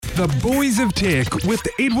The Boys of Tech with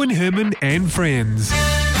Edwin Herman and friends.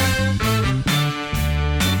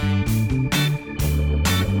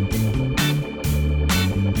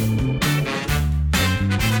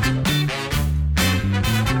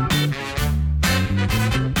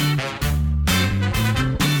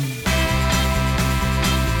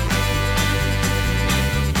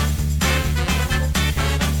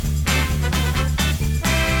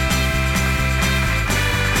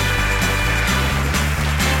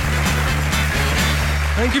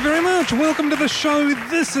 Thank you very much. Welcome to the show.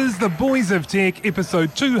 This is the Boys of Tech,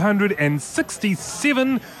 episode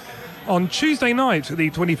 267 on Tuesday night, the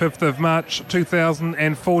 25th of March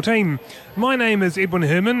 2014. My name is Edwin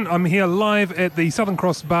Herman. I'm here live at the Southern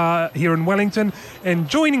Cross Bar here in Wellington, and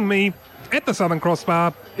joining me at the Southern Cross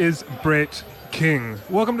Bar is Brett King.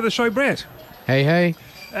 Welcome to the show, Brett. Hey, hey.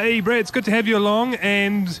 Hey, Brett, it's good to have you along,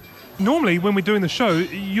 and normally when we're doing the show,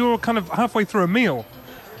 you're kind of halfway through a meal.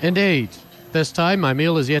 Indeed. This time, my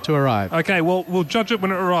meal is yet to arrive. Okay, well, we'll judge it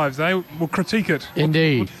when it arrives, eh? We'll critique it.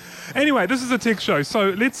 Indeed. Anyway, this is a tech show, so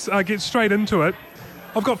let's get straight into it.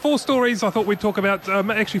 I've got 4 stories I thought we'd talk about,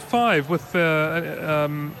 actually 5 with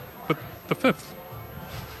the fifth.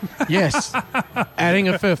 Yes. Adding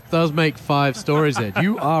a fifth does make 5 stories there.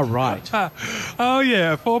 You are right. Oh,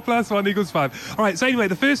 yeah, 4 plus 1 equals 5. All right, so anyway,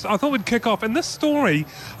 the first, I thought we'd kick off, and this story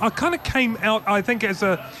kind of came out, I think, as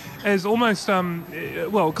almost,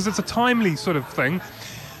 because it's a timely sort of thing.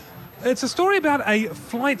 It's a story about a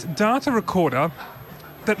flight data recorder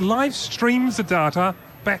that live streams the data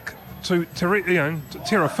back to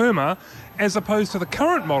terra firma, as opposed to the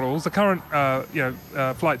current models, the current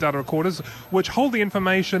flight data recorders, which hold the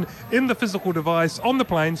information in the physical device on the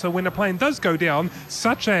plane. So when a plane does go down,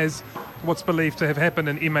 such as what's believed to have happened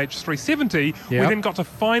in MH370, we then got to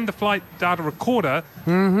find the flight data recorder.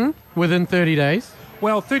 Mm-hmm. Within 30 days.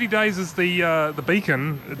 Well, 30 days is the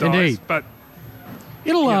beacon dies, Indeed. But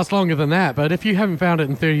it'll last longer than that, but if you haven't found it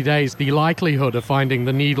in 30 days, the likelihood of finding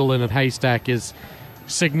the needle in a haystack is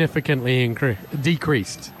significantly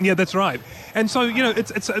decreased. Yeah, that's right. And so,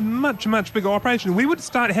 it's a much, much bigger operation. We would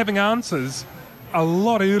start having answers a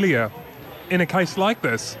lot earlier in a case like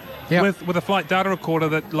this with a flight data recorder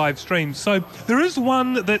that live streams. So there is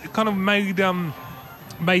one that kind of made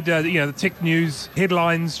the tech news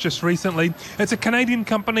headlines just recently. It's a Canadian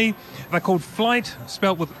company. They're called Flight,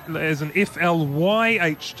 spelled as an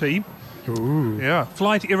F-L-Y-H-T. Ooh. Yeah,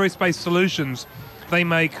 Flight Aerospace Solutions. They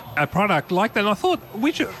make a product like that, and I thought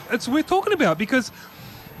it's worth talking about, because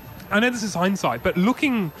I know this is hindsight, but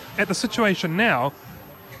looking at the situation now,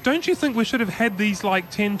 don't you think we should have had these like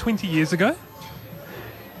 10, 20 years ago?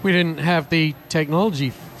 We didn't have the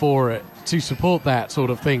technology for it to support that sort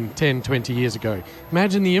of thing 10, 20 years ago.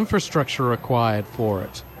 Imagine the infrastructure required for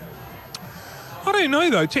it. I don't know,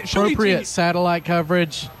 though. Appropriate satellite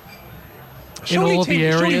coverage in all the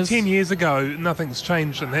areas. Surely 10 years ago, nothing's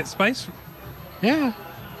changed in that space. Yeah,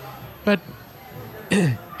 but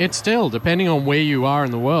it's still, depending on where you are in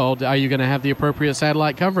the world, are you going to have the appropriate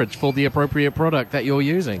satellite coverage for the appropriate product that you're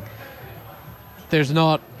using? There's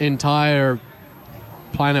not entire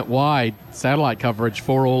planet-wide satellite coverage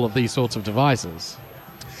for all of these sorts of devices.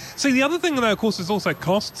 See, the other thing, though, of course, is also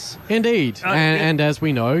costs. Indeed, and as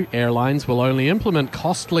we know, airlines will only implement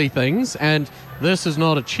costly things, and this is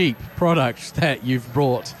not a cheap product that you've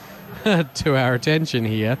brought to our attention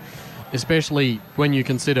here. Especially when you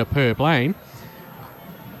consider per plane.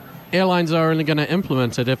 Airlines are only going to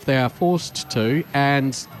implement it if they are forced to,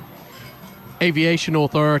 and aviation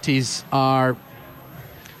authorities are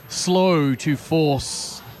slow to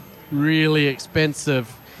force really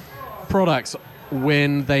expensive products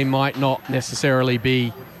when they might not necessarily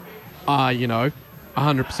be,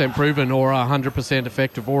 100% proven or 100%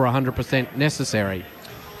 effective or 100% necessary.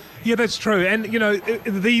 Yeah, that's true. And,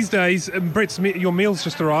 these days, Brett, your meal's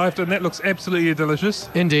just arrived, and that looks absolutely delicious.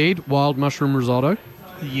 Indeed. Wild mushroom risotto.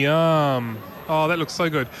 Yum. Oh, that looks so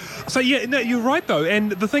good. So, yeah, no, you're right, though.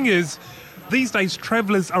 And the thing is, these days,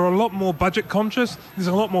 travellers are a lot more budget conscious. There's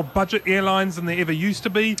a lot more budget airlines than there ever used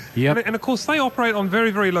to be. Yep. And, of course, they operate on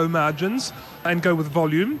very, very low margins and go with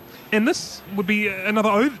volume. And this would be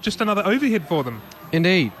another overhead for them.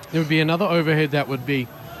 Indeed. It would be another overhead that would be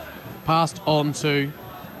passed on to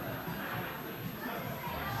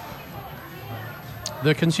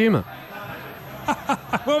the consumer.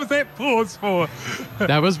 What was that pause for?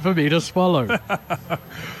 That was for me to swallow.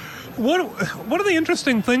 One of the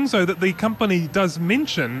interesting things, though, that the company does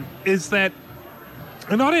mention is that,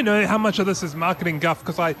 and I don't know how much of this is marketing guff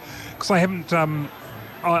because I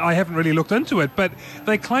haven't really looked into it, but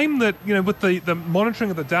they claim that with the monitoring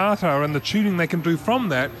of the data and the tuning they can do from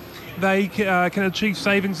that, they can achieve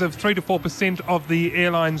savings of 3 to 4% of the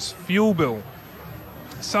airline's fuel bill.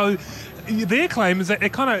 So their claim is that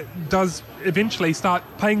it kind of does eventually start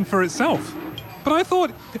paying for itself. But I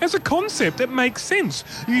thought, as a concept, it makes sense.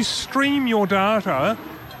 You stream your data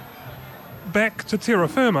back to terra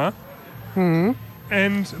firma,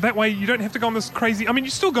 and that way you don't have to go on this crazy... I mean, you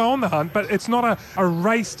still go on the hunt, but it's not a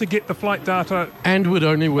race to get the flight data. And would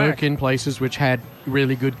only work back in places which had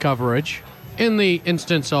really good coverage. In the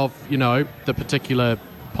instance of, the particular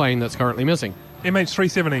plane that's currently missing.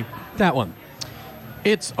 MH370. That one.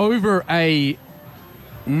 It's over a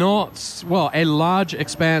large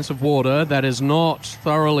expanse of water that is not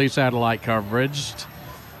thoroughly satellite coveraged.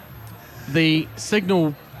 The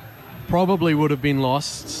signal probably would have been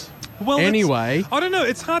lost anyway. I don't know.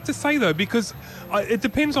 It's hard to say, though, because it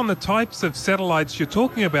depends on the types of satellites you're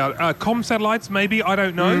talking about. Com satellites, maybe, I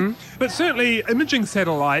don't know. But certainly imaging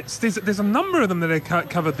satellites, there's a number of them that have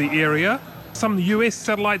covered the area. Some US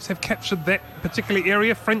satellites have captured that particular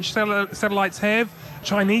area. French satellites have.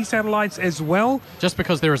 Chinese satellites as well. Just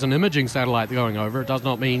because there is an imaging satellite going over, it does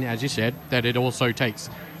not mean, as you said, that it also takes,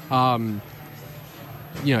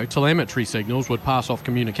 telemetry signals would pass off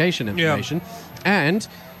communication information. Yeah. And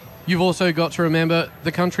you've also got to remember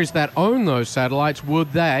the countries that own those satellites,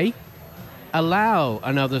 would they allow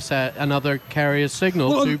another carrier's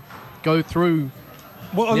signal to go through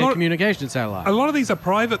their communication satellite? A lot of these are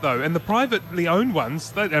private, though, and the privately owned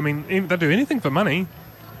ones, they do anything for money.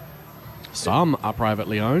 Some are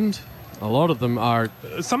privately owned. A lot of them are...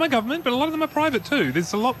 Some are government, but a lot of them are private too.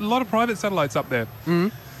 There's a lot of private satellites up there.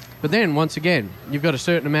 But then, once again, you've got a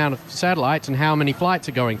certain amount of satellites and how many flights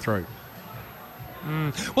are going through.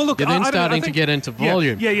 Well, look, you're then starting to get into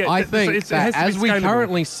volume. Yeah. I think that as we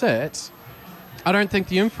currently sit, I don't think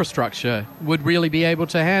the infrastructure would really be able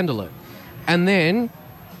to handle it. And then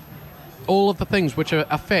all of the things which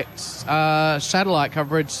affects satellite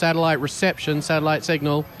coverage, satellite reception, satellite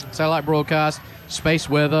signal, satellite broadcast, space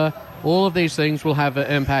weather, all of these things will have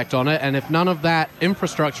an impact on it. And if none of that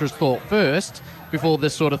infrastructure is thought first before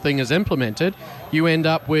this sort of thing is implemented, you end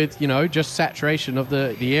up with, just saturation of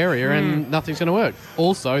the area and nothing's going to work.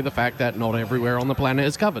 Also, the fact that not everywhere on the planet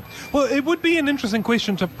is covered. Well, it would be an interesting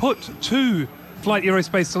question to put to Flight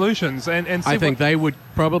Aerospace Solutions and see I think they would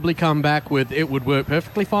probably come back with it would work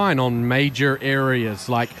perfectly fine on major areas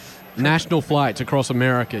like national flights across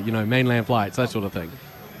America, mainland flights, that sort of thing.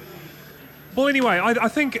 Well, anyway, I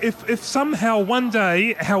think if somehow one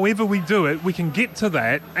day, however we do it, we can get to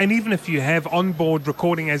that, and even if you have onboard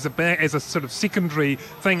recording as a sort of secondary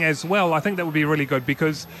thing as well, I think that would be really good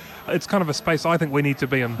because it's kind of a space I think we need to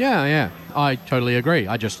be in. Yeah, I totally agree.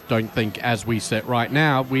 I just don't think as we sit right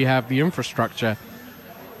now, we have the infrastructure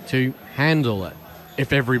to handle it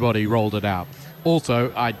if everybody rolled it out.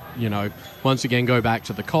 Also, I once again go back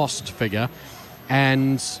to the cost figure,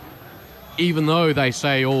 and even though they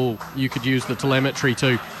say, you could use the telemetry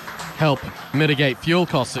to help mitigate fuel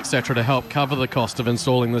costs, etc., to help cover the cost of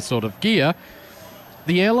installing this sort of gear,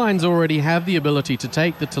 the airlines already have the ability to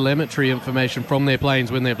take the telemetry information from their planes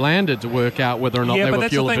when they've landed to work out whether or not they were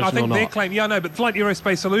fuel efficient or not. Yeah, but that's the thing. I think their claim, but Flight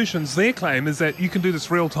Aerospace Solutions, their claim is that you can do this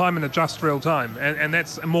real time and adjust real time, and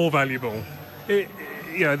that's more valuable,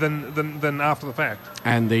 than after the fact.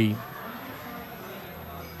 And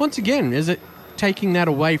once again, is it taking that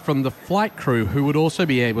away from the flight crew who would also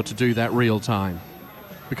be able to do that real time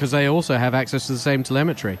because they also have access to the same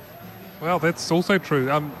telemetry? Well, that's also true.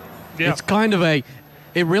 It's kind of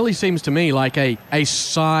it really seems to me like a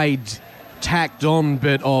side tacked on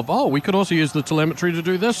bit of, we could also use the telemetry to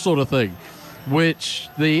do this sort of thing, which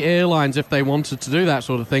the airlines, if they wanted to do that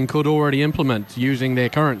sort of thing, could already implement using their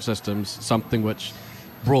current systems, something which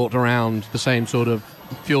brought around the same sort of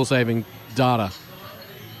fuel-saving data.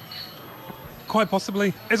 Quite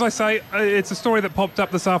possibly. As I say, it's a story that popped up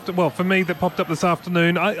this afternoon. Well, for me, that popped up this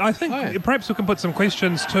afternoon. I think perhaps we can put some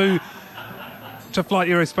questions to Flight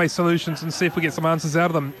Aerospace Solutions and see if we get some answers out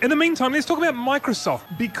of them. In the meantime, let's talk about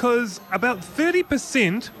Microsoft, because about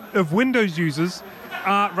 30% of Windows users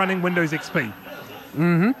are running Windows XP.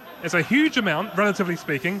 Mm-hmm. It's a huge amount, relatively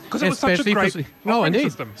speaking, because it was such a great operating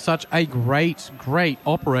system. Such a great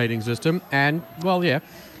operating system, and,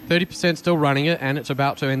 30% still running it, and it's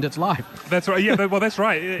about to end its life. That's right. Yeah, that's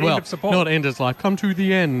right. End of support. Not end its life. Come to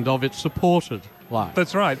the end of its supported life.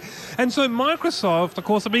 That's right. And so Microsoft, of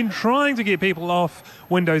course, have been trying to get people off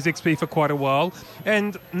Windows XP for quite a while,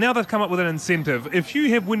 and now they've come up with an incentive. If you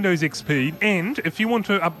have Windows XP, and if you want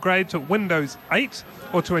to upgrade to Windows 8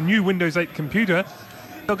 or to a new Windows 8 computer,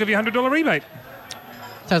 they'll give you a $100 rebate.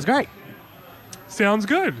 Sounds great. Sounds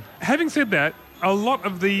good. Having said that, a lot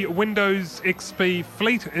of the Windows XP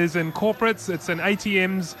fleet is in corporates, it's in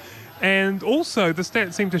ATMs, And also, the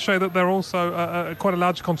stats seem to show that they're also quite a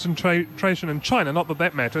large concentration in China. Not that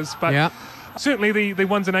that matters, but certainly the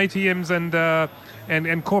ones in ATMs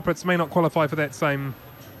and corporates may not qualify for that same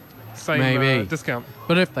discount.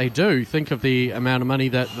 But if they do, think of the amount of money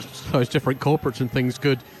that those different corporates and things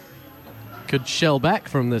could shell back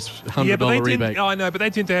from this $100 rebate. I know, but they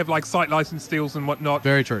tend to have like site license deals and whatnot.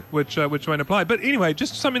 Very true. Which won't apply. But anyway,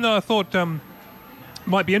 just something that I thought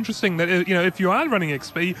might be interesting. That if you are running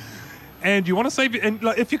XP and you want to save, and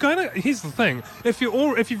like, if you're going to, here's the thing: if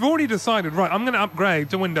you've already decided, right, I'm going to upgrade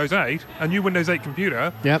to Windows 8, a new Windows 8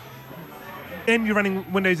 computer. Yep. And you're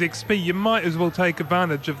running Windows XP, you might as well take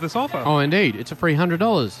advantage of this offer. Oh, indeed. It's a free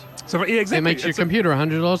 $100. So, yeah, exactly. It makes your computer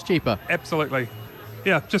 $100 cheaper. Absolutely.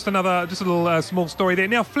 Yeah, just a little small story there.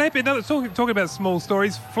 Now, talking about small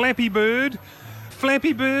stories, Flappy Bird.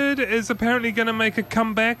 Flappy Bird is apparently going to make a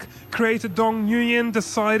comeback. Creator Dong Nguyen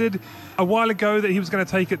decided a while ago that he was going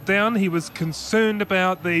to take it down. He was concerned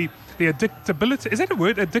about the addictability. Is that a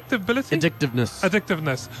word? Addictability?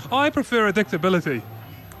 Addictiveness. I prefer addictability.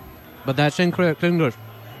 But that's incorrect English.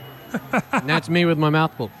 That's me with my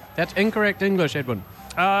mouth full. That's incorrect English, Edwin.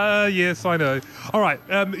 Yes, I know. All right,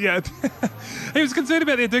 yeah. He was concerned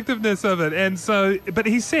about the addictiveness of it, and so, but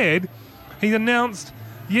he announced,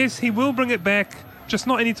 yes, he will bring it back, just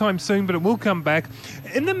not anytime soon, but it will come back.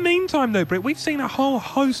 In the meantime, though, Brett, we've seen a whole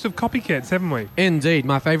host of copycats, haven't we? Indeed.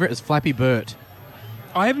 My favourite is Flappy Bird.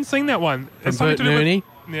 I haven't seen that one. From Bert Nooney.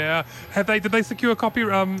 Yeah. Did they secure copy,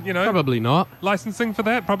 Probably not. Licensing for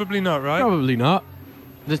that? Probably not, right? Probably not.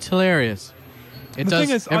 It's hilarious. It The does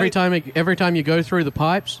thing is, every time you go through the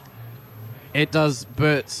pipes, it does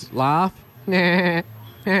Bert's laugh. And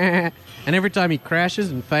every time he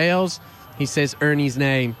crashes and fails, he says Ernie's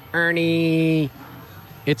name. Ernie.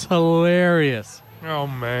 It's hilarious. Oh,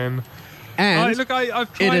 man. And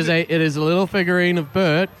I've tried it is a little figurine of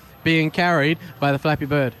Bert being carried by the Flappy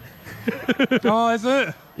Bird. Oh, is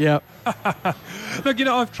it? Yep. Look,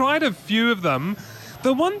 I've tried a few of them.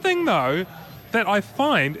 The one thing, though, that I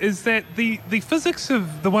find is that the physics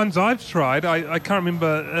of the ones I've tried, I can't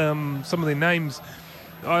remember some of their names.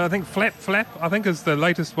 I think Flap, I think is the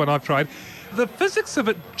latest one I've tried. The physics of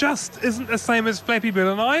it just isn't the same as Flappy Bird,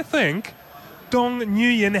 and I think Dong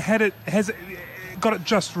Nguyen has got it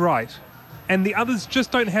just right. And the others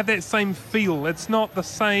just don't have that same feel. It's not the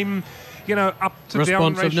same... up to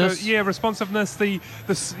down ratio. Yeah, responsiveness. The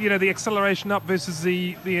acceleration up versus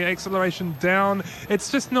the acceleration down. It's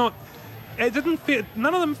just not. It didn't feel.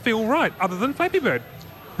 None of them feel right, other than Flappy Bird.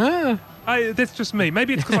 That's just me.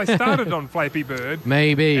 Maybe it's because I started on Flappy Bird.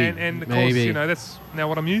 Maybe. And of course, that's now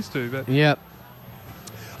what I'm used to. But yep.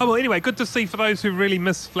 Oh well. Anyway, good to see. For those who really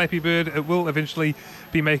miss Flappy Bird, it will eventually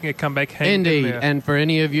be making a comeback. Indeed. In there. And for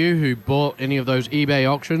any of you who bought any of those eBay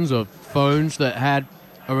auctions of phones that had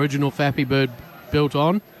original Flappy Bird built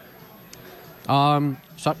on,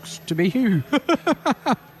 sucks to be you.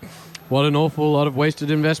 What an awful lot of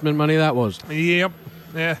wasted investment money that was. Yep.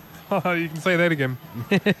 Yeah. You can say that again.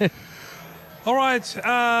 All right.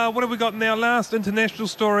 What have we got now? Last international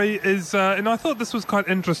story is, and I thought this was quite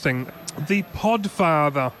interesting, the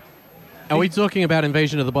Podfather. Are we talking about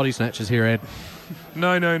Invasion of the Body Snatchers here, Ed?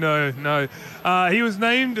 No. He was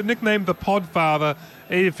nicknamed the Podfather,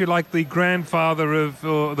 if you like, the grandfather of,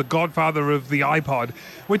 or the godfather of the iPod.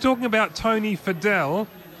 We're talking about Tony Fadell.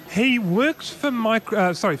 He worked for not for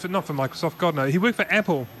Microsoft, God no. He worked for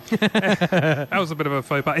Apple. That was a bit of a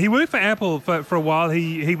faux pas. He worked for Apple for a while.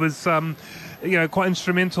 He was quite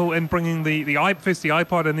instrumental in bringing first the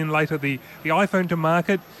iPod and then later the iPhone to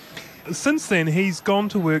market. Since then, he's gone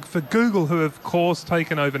to work for Google, who have, of course,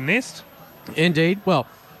 taken over Nest. Indeed. Well,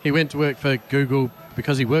 he went to work for Google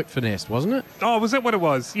because he worked for Nest, wasn't it? Oh, was that what it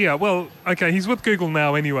was? Yeah, well, okay, he's with Google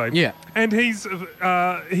now anyway. Yeah. And he's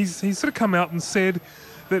sort of come out and said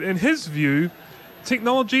that in his view,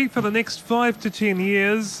 technology for the next 5 to 10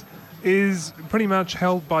 years is pretty much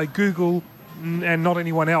held by Google and not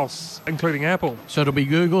anyone else, including Apple. So it'll be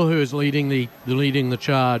Google who is leading the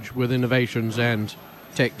charge with innovations and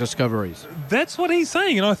tech discoveries. That's what he's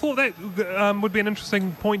saying, and I thought that would be an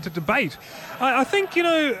interesting point to debate. I think,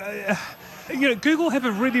 Google have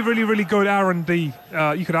a really, really, really good R&D.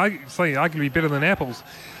 You could say arguably better than Apple's,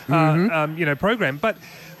 program. But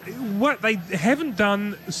what they haven't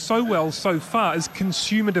done so well so far is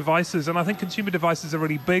consumer devices, and I think consumer devices are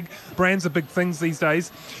really big. Brands are big things these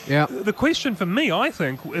days. Yeah. The question for me, I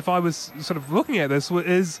think, if I was sort of looking at this,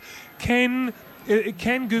 is can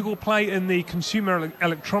Google play in the consumer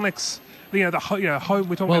electronics? Home.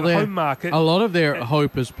 We're talking about the home market. A lot of their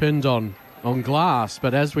hope is pinned on glass,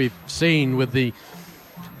 but as we've seen with the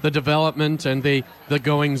the development and the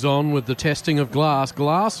goings-on with the testing of glass,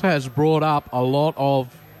 glass has brought up a lot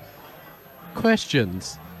of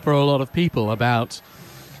questions for a lot of people about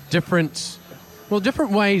different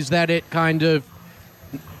ways that it kind of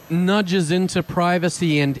nudges into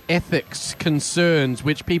privacy and ethics concerns,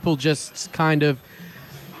 which people just kind of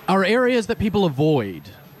are areas that people avoid.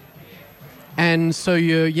 And so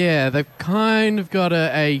they've kind of got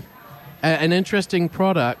an interesting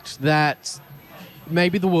product that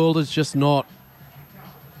maybe the world is just not,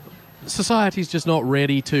 society's just not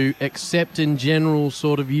ready to accept in general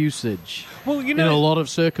sort of usage. Well, in a lot of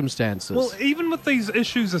circumstances. Well, even with these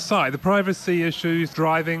issues aside, the privacy issues,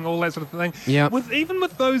 driving, all that sort of thing, even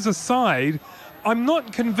with those aside, I'm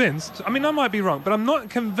not convinced. I mean, I might be wrong, but I'm not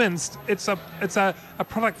convinced it's a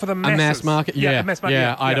product for the masses. A mass market? A mass market.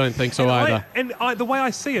 Yeah, I don't think so either. The way I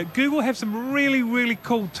see it, Google have some really, really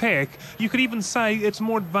cool tech. You could even say it's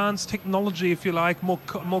more advanced technology, if you like, more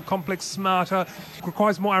complex, smarter,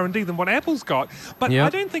 requires more R&D than what Apple's got. But I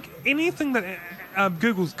don't think anything that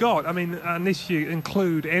Google's got, I mean, unless you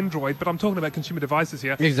include Android, but I'm talking about consumer devices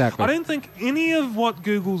here. Exactly. I don't think any of what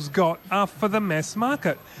Google's got are for the mass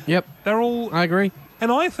market. Yep. They're all... I agree.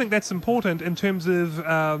 And I think that's important in terms of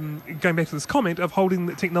going back to this comment of holding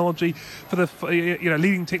the technology for the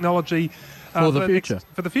leading technology for the future.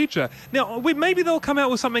 For the future. Now, maybe they'll come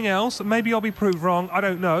out with something else. Maybe I'll be proved wrong. I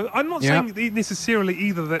don't know. I'm not saying necessarily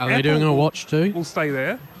either that Apple doing a watch too? Will stay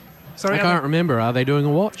there. Sorry, I can't remember. Are they doing a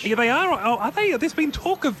watch? Yeah, they are. Oh, are they? There's been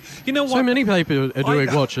talk of, what? So many people are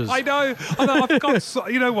doing watches. I know. I've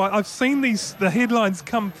got. You know what? I've seen the headlines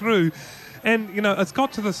come through. And, it's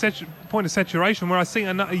got to the point of saturation where I see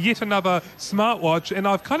yet another smartwatch, and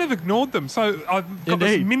I've kind of ignored them. So I've got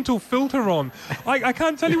this mental filter on. I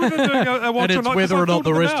can't tell you whether they're doing a watch or not. And it's whether or not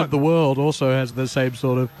the rest of the world also has the same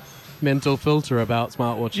sort of mental filter about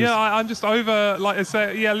smartwatches. Yeah, I'm just over, like I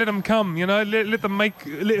say, let them come, let them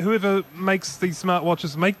let whoever makes these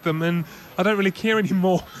smartwatches make them, and I don't really care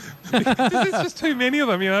anymore. Because there's just too many of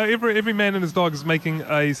them, every man and his dog is making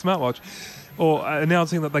a smartwatch. Or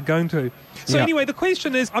announcing that they're going to. So anyway, the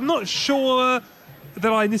question is, I'm not sure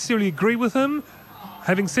that I necessarily agree with him.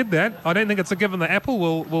 Having said that, I don't think it's a given that Apple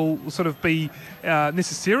will sort of be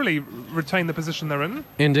necessarily retain the position they're in.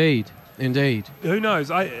 Indeed. Who knows?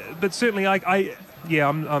 But certainly, I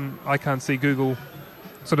can't see Google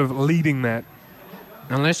sort of leading that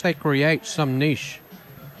unless they create some niche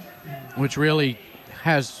which really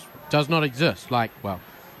does not exist. Like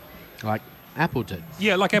Apple did.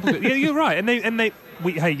 Yeah, like Apple did. Yeah, you're right.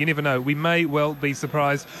 Hey, you never know. We may well be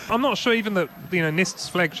surprised. I'm not sure even that Nest's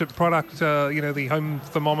flagship product, the home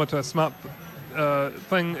thermometer smart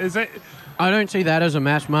thing, is that. I don't see that as a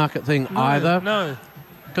mass market thing either. No.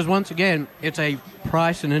 Because once again, it's a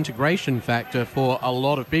price and integration factor for a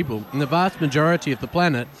lot of people. And the vast majority of the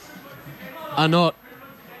planet are not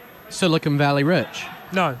Silicon Valley rich.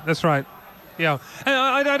 No, that's right. Yeah. And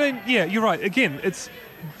I don't. Yeah, you're right. Again, it's.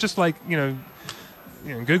 Just like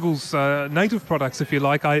Google's native products, if you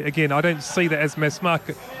like. I don't see that as mass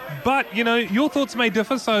market. But your thoughts may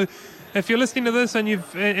differ. So if you're listening to this and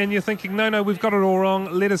you're thinking, no, we've got it all wrong,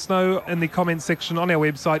 let us know in the comments section on our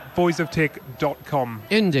website, voiceoftech.com.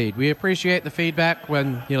 Indeed, we appreciate the feedback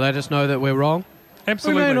when you let us know that we're wrong.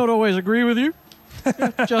 Absolutely. We may not always agree with you.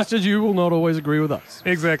 Just as you will not always agree with us.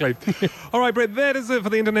 Exactly. All right, Brett, that is it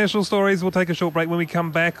for the international stories. We'll take a short break. When we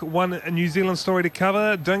come back, one New Zealand story to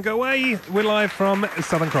cover. Don't go away. We're live from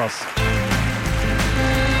Southern Cross.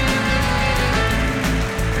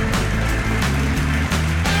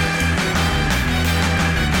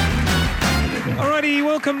 Alrighty,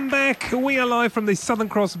 welcome back. We are live from the Southern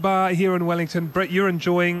Cross Bar here in Wellington. Brett, you're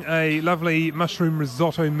enjoying a lovely mushroom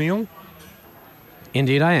risotto meal.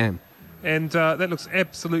 Indeed I am. And that looks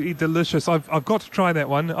absolutely delicious. I've got to try that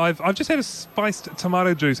one. I've just had a spiced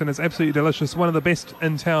tomato juice, and it's absolutely delicious. One of the best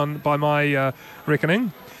in town by my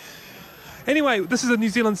reckoning. Anyway, this is a New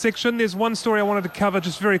Zealand section. There's one story I wanted to cover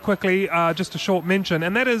just very quickly, just a short mention,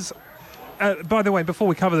 and that is, by the way, before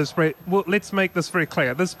we cover this, Brett, let's make this very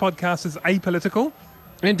clear. This podcast is apolitical.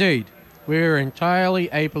 Indeed. We're entirely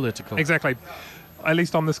apolitical. Exactly. At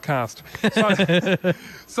least on this cast.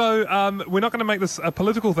 So we're not going to make this a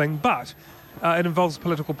political thing, but it involves a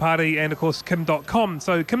political party and, of course, Kim.com.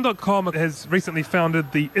 So Kim.com has recently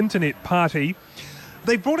founded the Internet Party.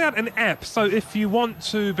 They brought out an app, so if you want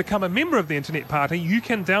to become a member of the Internet Party, you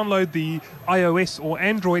can download the iOS or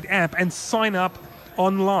Android app and sign up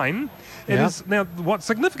online. Now, what's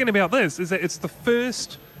significant about this is that it's the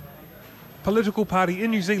first political party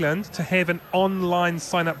in New Zealand to have an online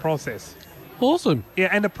sign-up process. Awesome. Yeah,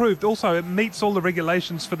 and approved. Also, it meets all the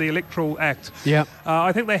regulations for the Electoral Act. Yeah.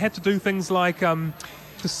 I think they had to do things like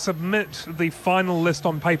to submit the final list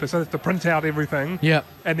on paper, so they have to print out everything Yep.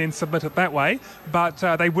 and then submit it that way. But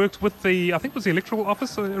they worked with I think it was the electoral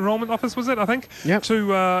office, enrolment office, was it? I think, Yep.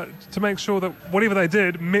 to make sure that whatever they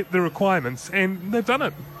did met the requirements, and they've done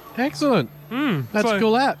it. Excellent. That's so- a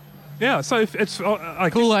cool app. Yeah, so if it's I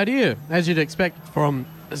Cool guess, idea, as you'd expect from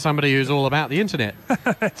somebody who's all about the internet.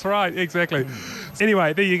 That's right, exactly.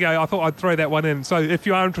 Anyway, there you go. I thought I'd throw that one in. So if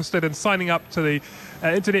you are interested in signing up to the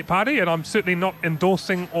internet party, and I'm certainly not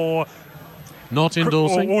endorsing or Not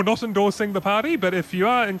endorsing. or not endorsing the party, but if you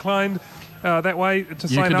are inclined that way to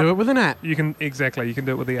You sign can up, do it with an app. you can do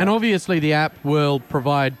it with the app. And obviously the app will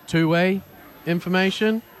provide two-way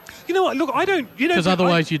information, You know what? Look, I don't. You know, because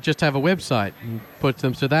otherwise you'd just have a website and put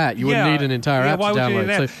them to that. You Yeah. wouldn't need an entire Yeah, app why to would you need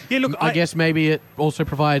download. an app? So Yeah, look, I guess maybe it also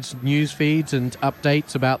provides news feeds and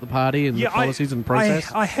updates about the party and the policies and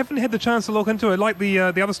process. I haven't had the chance to look into it. Like the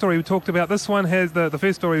other story we talked about, this one has the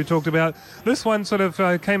first story we talked about. This one sort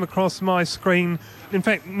of came across my screen. In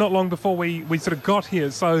fact, not long before we sort of got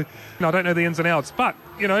here. So I don't know the ins and outs, but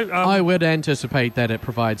you know, I would anticipate that it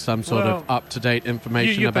provides some sort of Well, up-to-date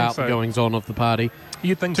information you'd about think the so. goings-on of the party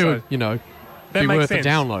you'd think to, so. you know, That be makes worth sense. a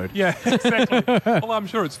download. Yeah, exactly. Although I'm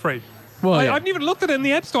sure it's free. Well, yeah. I've never looked at it in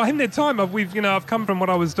the App Store. I haven't had time. I've come from what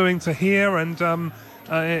I was doing to here, and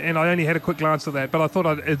I only had a quick glance at that. But I thought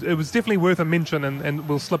it was definitely worth a mention, and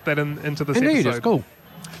we'll slip that into this Indeed, episode. it's cool.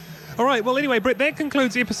 All right. Well, anyway, Brett, that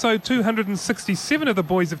concludes episode 267 of the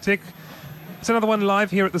Boys of Tech. It's another one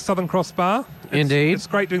live here at the Southern Cross Bar. Indeed. It's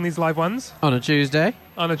great doing these live ones On a Tuesday.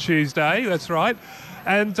 on a Tuesday. That's right.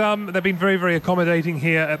 And they've been very, very accommodating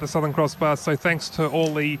here at the Southern Cross Bar. So thanks to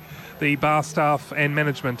all the bar staff and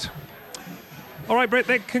management. All right, Brett,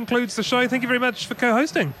 that concludes the show. Thank you very much for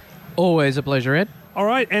co-hosting. Always a pleasure, Ed. All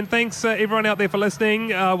right, and thanks everyone out there for listening.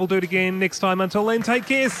 We'll do it again next time. Until then, take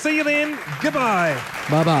care. See you then. Goodbye.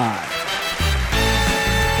 Bye-bye.